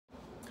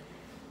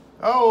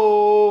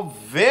Oh,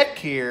 Vic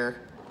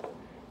here,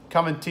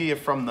 coming to you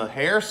from the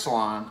hair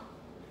salon.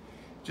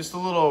 Just a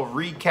little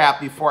recap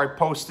before I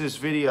post this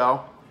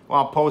video.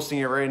 Well, I'm posting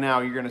it right now.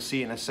 You're going to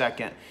see it in a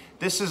second.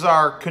 This is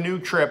our canoe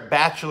trip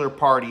bachelor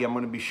party I'm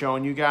going to be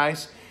showing you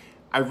guys.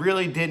 I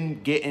really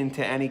didn't get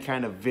into any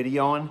kind of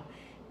videoing.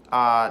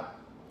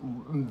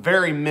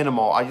 Very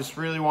minimal. I just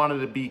really wanted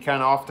to be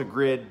kind of off the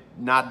grid,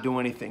 not do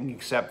anything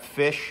except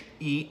fish,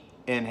 eat,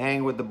 and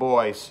hang with the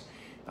boys.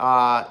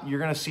 You're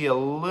going to see a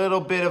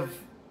little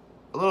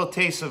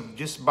taste of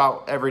just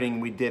about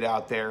everything we did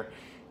out there.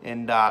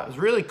 And it was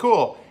really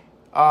cool.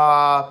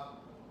 Had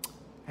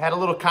a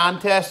little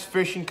contest,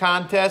 fishing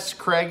contest.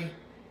 Craig,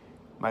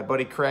 my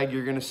buddy Craig,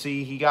 you're going to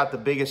see, he got the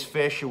biggest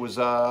fish. It was,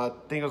 I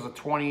think it was a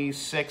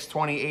 26,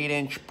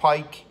 28-inch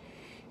pike.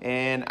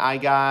 And I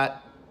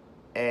got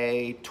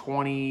a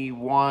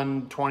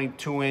 21,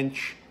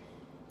 22-inch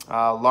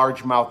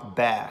largemouth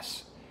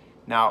bass.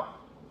 Now,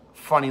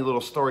 funny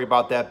little story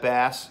about that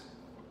bass.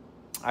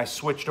 I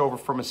switched over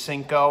from a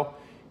Cinco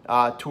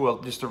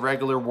to just a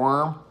regular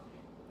worm,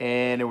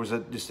 and it was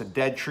just a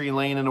dead tree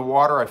laying in the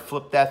water. I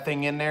flipped that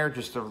thing in there,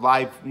 just a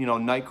live,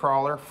 night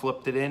crawler,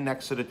 flipped it in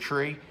next to the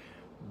tree.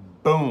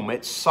 Boom,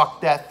 it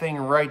sucked that thing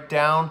right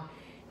down,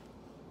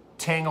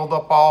 tangled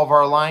up all of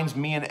our lines.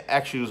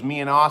 Actually, it was me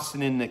and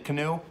Austin in the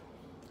canoe.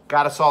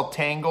 Got us all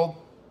tangled.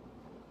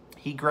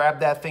 He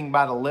grabbed that thing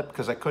by the lip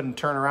because I couldn't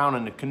turn around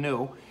in the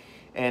canoe,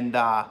 and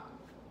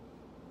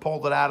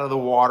pulled it out of the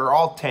water,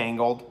 all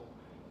tangled.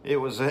 It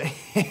was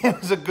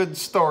a good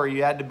story.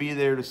 You had to be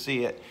there to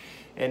see it.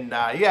 And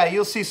yeah,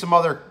 you'll see some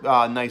other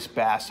nice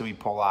bass that we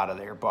pull out of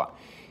there. But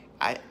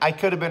I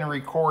could have been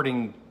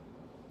recording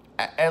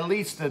at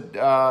least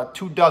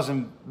 2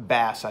 dozen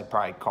bass I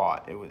probably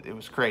caught. It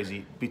was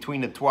crazy.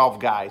 Between the 12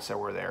 guys that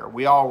were there,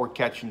 we all were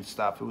catching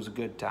stuff. It was a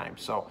good time.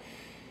 So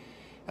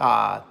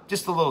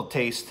just a little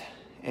taste.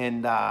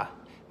 And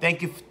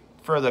thank you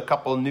for the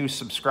couple of new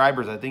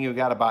subscribers. I think we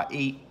got about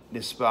 8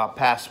 this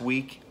past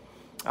week.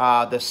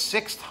 The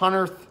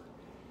 600th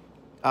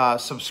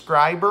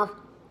subscriber,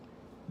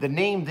 the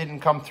name didn't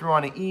come through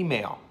on an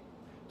email.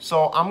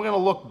 So I'm going to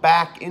look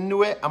back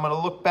into it. I'm going to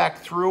look back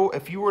through.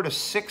 If you were the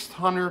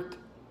 600th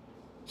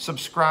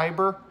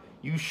subscriber,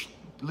 you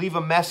leave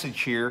a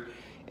message here,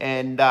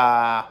 and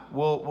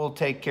we'll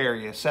take care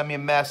of you. Send me a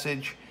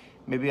message.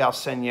 Maybe I'll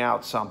send you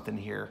out something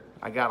here.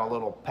 I got a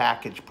little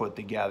package put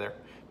together.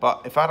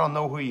 But if I don't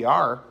know who you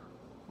are,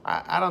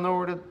 I don't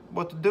know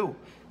what to do.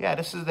 Yeah,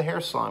 this is the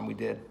hair salon we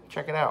did.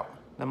 Check it out.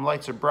 Them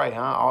lights are bright,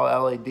 huh? All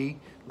LED,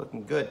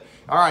 looking good.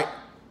 All right,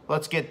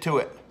 let's get to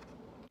it.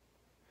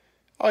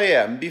 Oh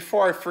yeah, and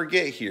before I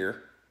forget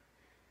here,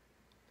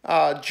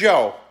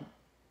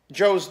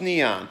 Joe's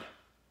Neon.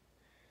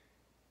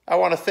 I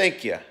want to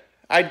thank you.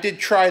 I did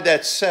try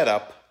that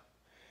setup,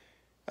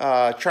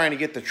 trying to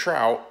get the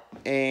trout,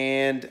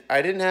 and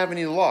I didn't have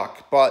any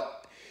luck, but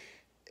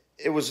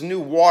it was new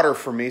water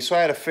for me, so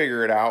I had to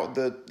figure it out.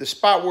 The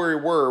spot where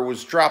we were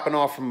was dropping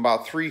off from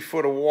about 3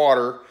 foot of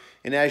water,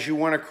 and as you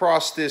went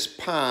across this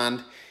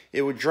pond,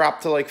 it would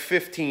drop to like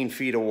 15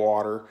 feet of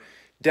water,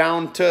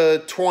 down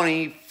to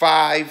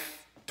 25,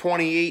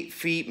 28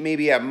 feet,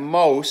 maybe at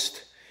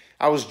most.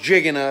 I was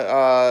jigging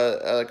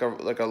like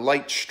a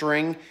light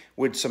string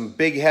with some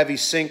big heavy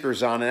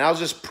sinkers on it. I was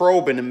just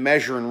probing and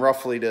measuring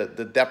roughly the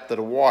depth of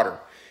the water,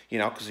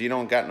 because you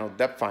don't got no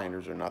depth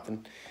finders or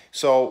nothing.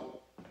 So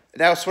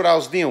that's what I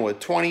was dealing with,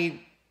 20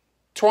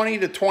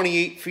 to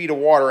 28 feet of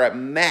water at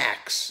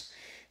max.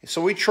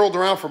 So we trolled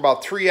around for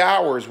about 3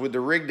 hours with the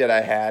rig that I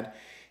had,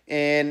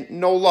 and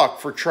no luck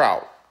for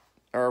trout.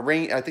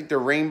 I think they're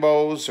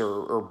rainbows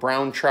or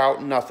brown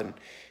trout, nothing.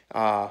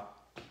 So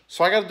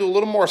I got to do a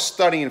little more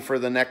studying for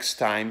the next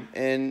time,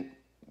 and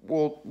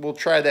we'll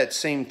try that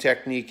same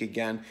technique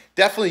again.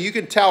 Definitely, you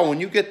can tell when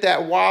you get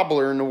that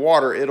wobbler in the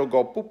water, it'll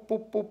go boop,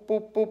 boop, boop,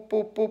 boop, boop,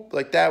 boop, boop,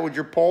 like that with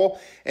your pole.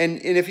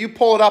 And if you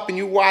pull it up and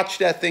you watch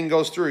that thing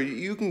goes through,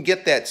 you can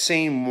get that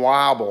same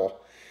wobble.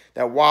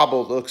 That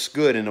wobble looks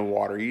good in the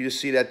water. You just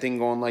see that thing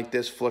going like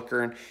this,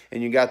 flickering,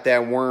 and you got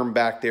that worm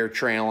back there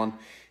trailing.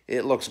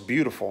 It looks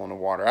beautiful in the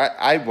water.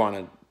 I'd want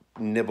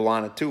to nibble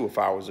on it too if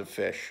I was a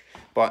fish.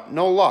 But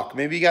no luck.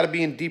 Maybe you got to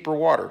be in deeper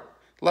water.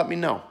 Let me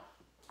know.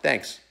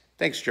 Thanks.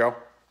 Thanks, Joe.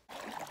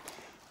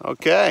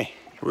 Okay,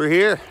 we're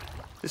here.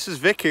 This is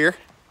Vic here.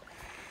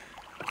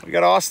 We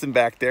got Austin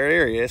back there.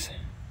 There he is.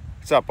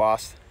 What's up,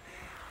 Austin?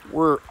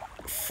 We're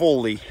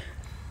fully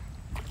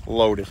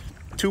loaded.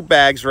 2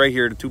 bags right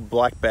here, the 2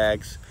 black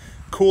bags.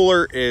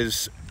 Cooler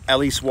is at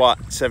least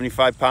what,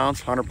 75 pounds,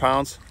 100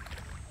 pounds?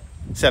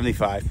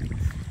 75.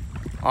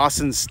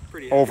 Austin's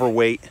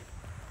overweight.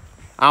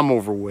 I'm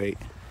overweight.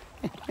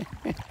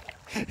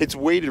 It's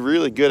weighted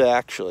really good,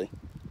 actually.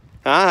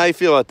 Huh? How you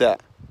feel about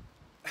that?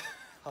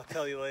 I'll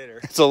tell you later.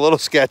 It's a little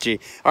sketchy.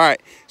 All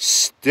right,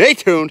 stay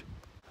tuned.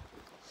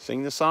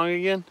 Sing the song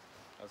again.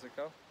 How's it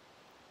go?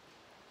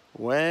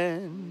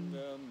 When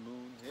the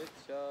moon hits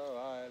your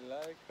eye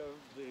like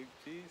a big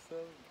piece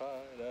of pie,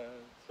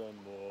 that's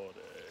amore.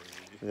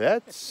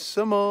 that's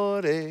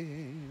amore.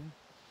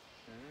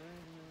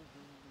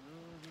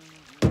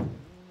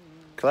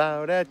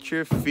 cloud at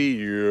your feet,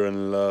 you're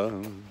in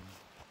love.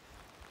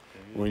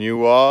 When you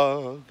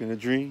walk in a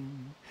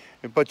dream,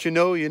 but you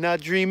know you're not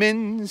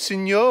dreaming,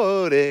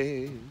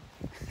 signore.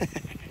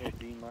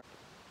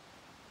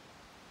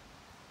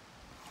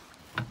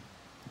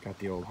 Got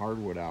the old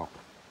hardwood out.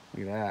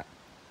 Look at that.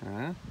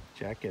 Huh?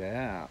 Check it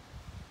out.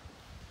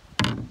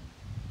 A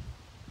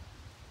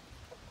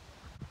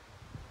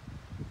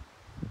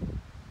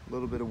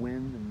little bit of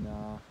wind and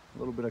a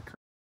little bit of current.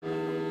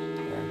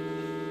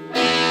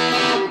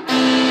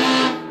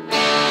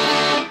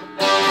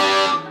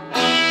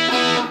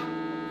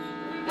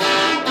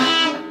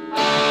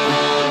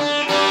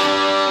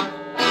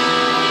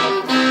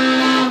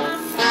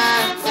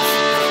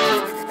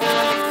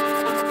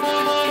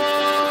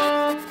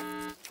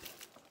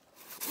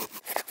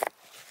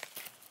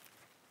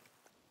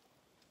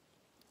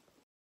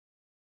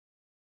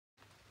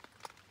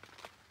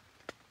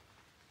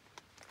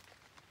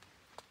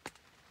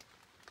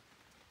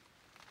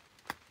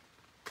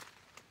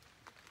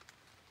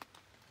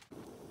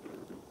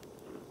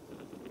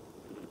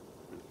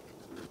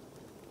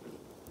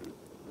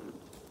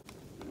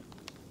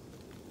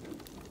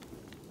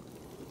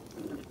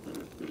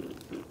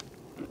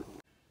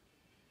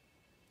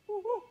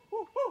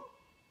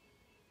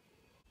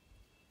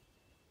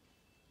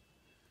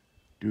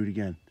 Do it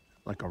again,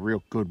 like a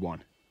real good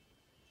one.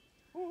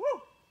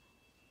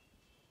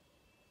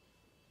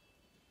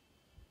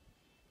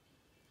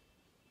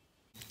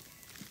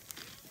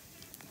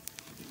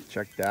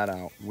 Check that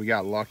out. We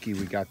got lucky,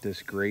 we got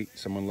this grate.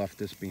 Someone left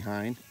this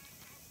behind.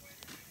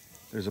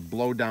 There's a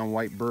blow down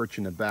white birch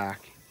in the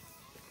back.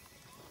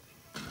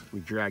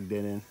 We dragged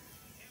it in.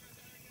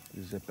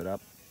 Zip it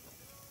up.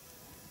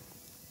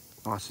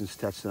 Austin's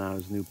testing out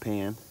his new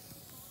pan.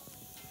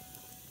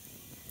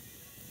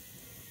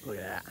 Look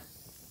at that.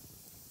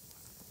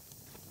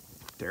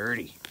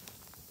 Dirty.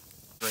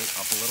 Straight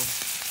up a little.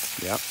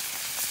 Yep.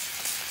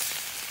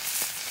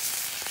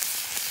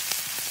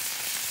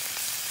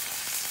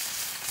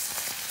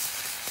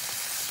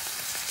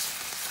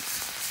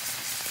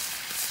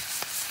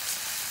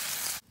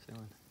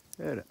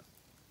 Hit it.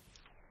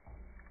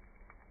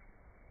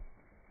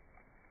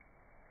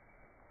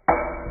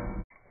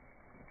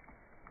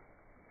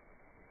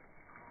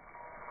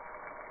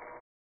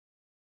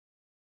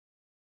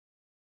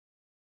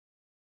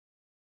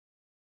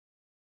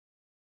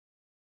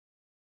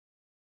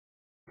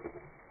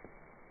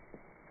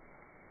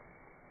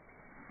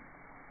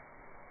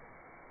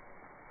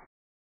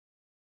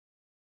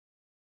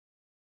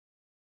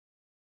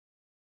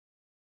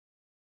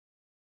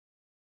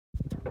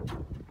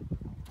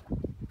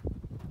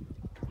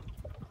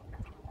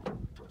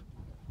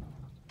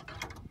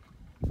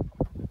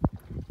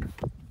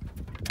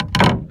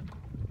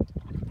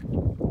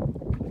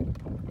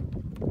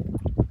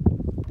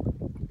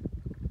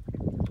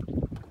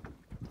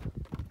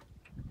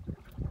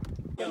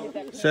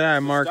 Say hi,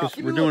 Marcus.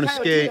 We're doing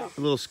a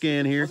little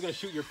scan here. I was gonna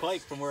shoot your pike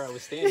from where I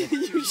was standing.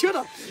 You should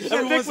have.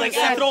 Everyone's like,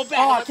 ah, throw it back.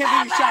 Oh, I can't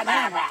believe you shot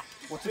him.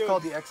 What's it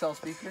called? The XL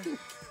speaker?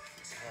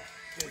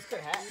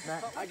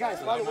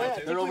 Guys, by the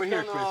way, They're over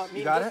here, Chris.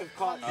 You got it?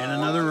 And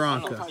another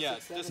Ronca. Yeah,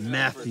 this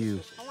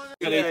Matthew.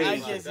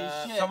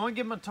 Someone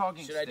give him a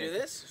talking Should I do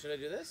this? Should I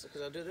do this?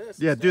 Because I'll do this.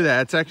 Yeah, do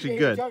that. It's actually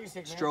good.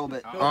 Strobe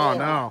it. Oh,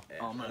 no.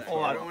 I'm gonna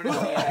I don't want to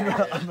see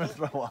it. I'm gonna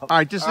throw up. All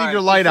right, just leave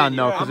your light on,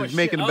 though, because it's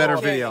making a better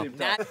video.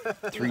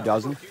 3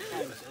 dozen?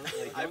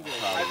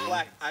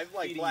 I've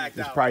like blacked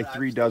There's out. probably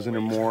 3 dozen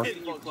or more.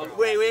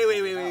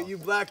 Wait. You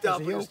blacked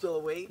out, but you're still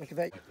awake?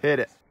 Hit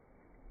it.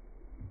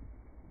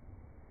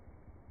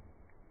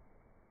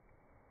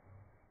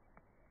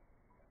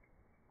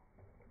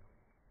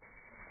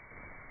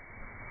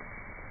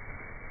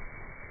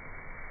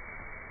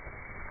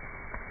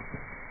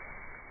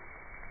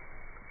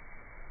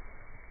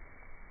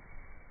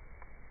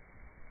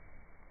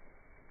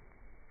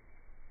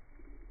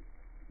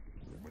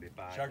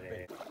 Shark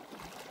bait.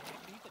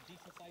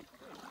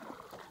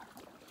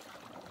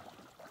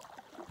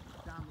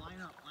 Dom,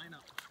 line up.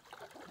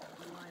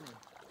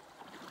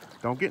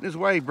 Don't get in his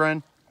way,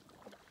 Bren.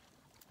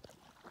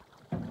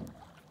 Nice.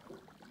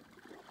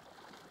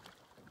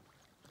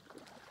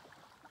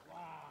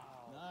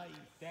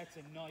 That's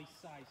a nice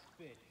size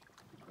fish.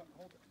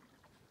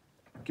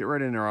 Get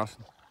right in there,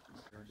 Austin.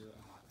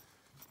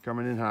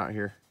 Coming in hot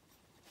here.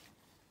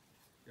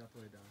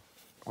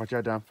 Watch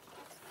out, Dom.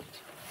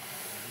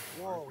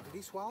 Whoa, did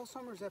he swallow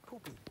some or is that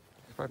poopy?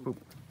 It's probably poop.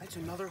 That's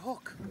another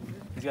hook.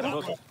 He's got a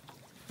hook.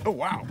 Oh,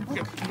 wow.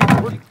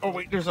 Oh,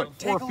 wait, there's like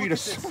 4 feet of...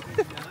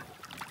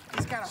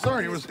 He's got a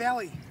Sorry, hook it in was- his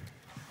belly.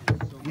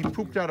 He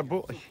pooped out a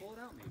bush.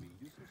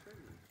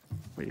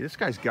 Wait, this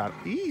guy's got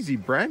easy,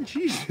 Brent.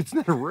 Jeez, it's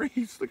not a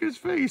race. Look at his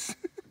face.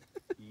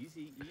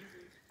 Easy.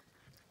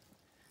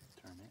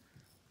 Turn it.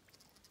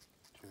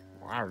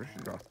 Wow, this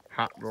is a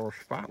hot little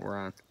spot we're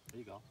on. There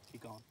you go.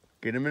 Keep going.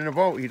 Get him in the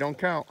vote. He don't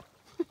count.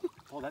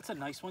 Oh, that's a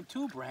nice one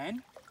too,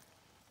 Bran.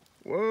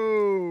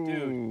 Whoa.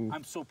 Dude,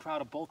 I'm so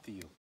proud of both of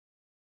you.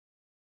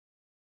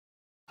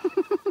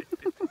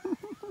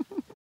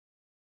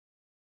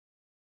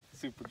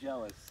 Super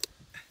jealous.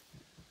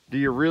 Do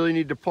you really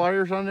need the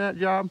pliers on that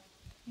job?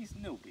 He's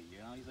newbie, you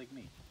know. He's like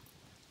me.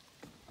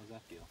 How's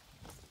that feel,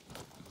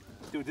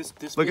 dude? This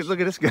Look fish, at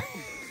this guy.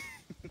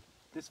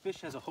 this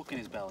fish has a hook in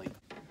his belly.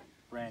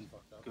 Bren,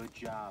 good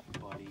job,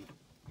 buddy.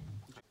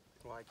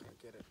 Well, I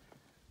can't get it.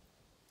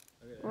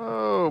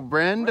 Oh,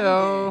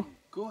 Brendo.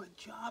 Good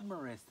job,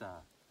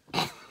 Marissa.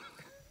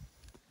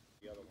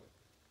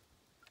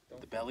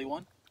 The belly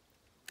one?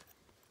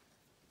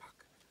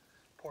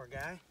 Poor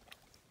guy.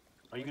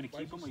 Are you gonna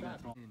keep him or are you gonna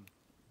throw him?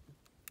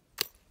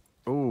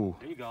 Ooh,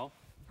 There you go.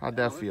 how'd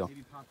that feel?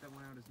 Maybe pop that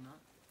one out his nut.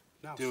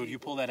 No, Dude, see, you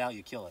pull that out,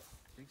 you kill it.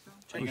 Think so?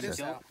 check you gonna this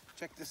kill out.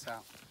 Check this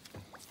out.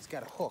 He's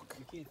got a hook.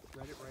 You can't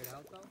thread it right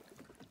out though.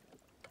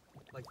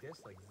 Like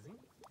this, like zing.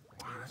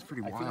 That's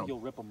pretty I feel like wild. you'll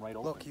rip him right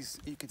open. Look,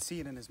 you can see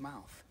it in his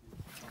mouth.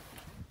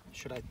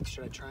 Should I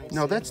try and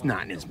No, see that's it?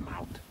 not in his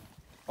mouth.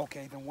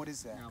 Okay, then what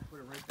is that? Now put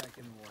it right back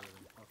in the water.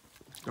 Then.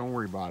 Don't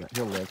worry about it.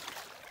 He'll live.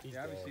 He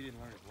obviously didn't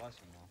learn his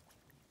lesson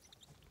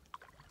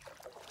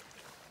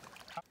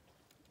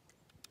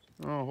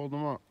though. Oh, hold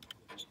him up.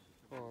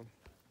 Hold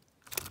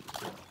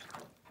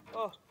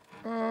on.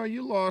 Oh,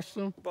 you lost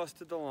him.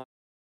 Busted the line.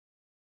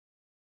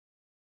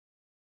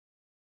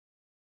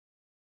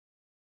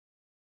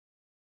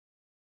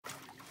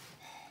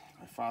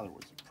 My father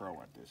was a pro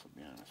at this,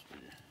 I'll be honest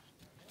with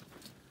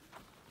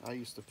you. I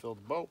used to fill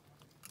the boat.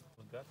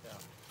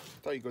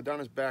 So you go down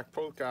his back,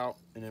 poke out,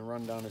 and then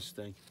run down his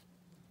thing.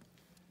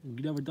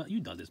 You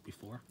done this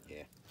before?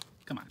 Yeah.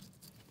 Come on.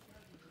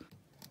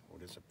 Oh,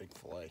 there's a big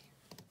fillet.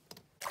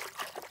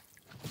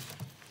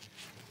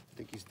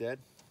 Think he's dead?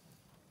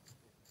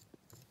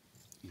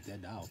 He's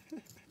dead now.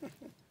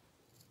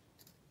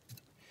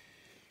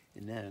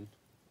 And then,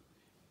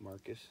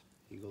 Marcus,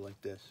 you go like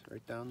this,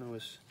 right down to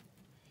his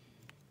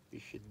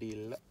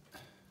fichadilla.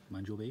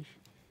 Manjo beige.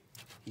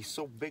 He's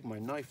so big, my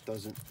knife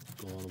doesn't.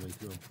 Go all the way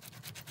through.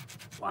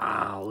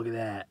 Wow, look at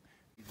that.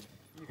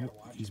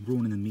 He's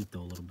ruining the meat though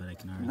a little bit. I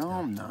can already No, tell.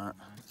 I'm not.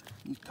 What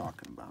are you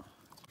talking about?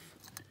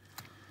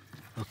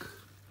 Look,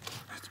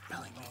 That's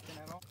belly meat.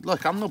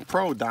 Look, I'm no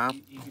pro,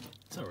 Dom.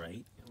 it's all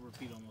right. He'll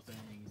repeat almost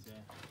anything he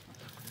said.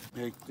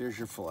 Hey, there's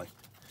your fillet.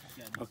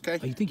 Okay?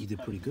 Oh, you think you did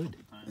pretty good.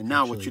 And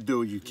now what Actually. you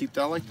do, you keep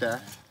that like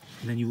that.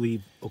 And then you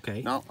leave.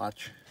 Okay. No,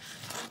 watch.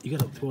 You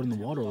gotta throw it in the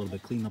water a little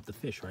bit, clean up the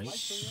fish, right?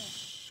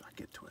 Shh, I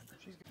get to it.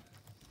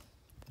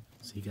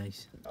 See,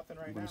 guys. Nothing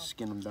I'm right gonna now.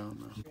 skin him down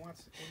now. He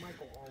might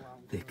go all out.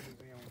 Thick.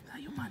 Ah,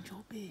 you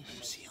manjo beige.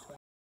 See you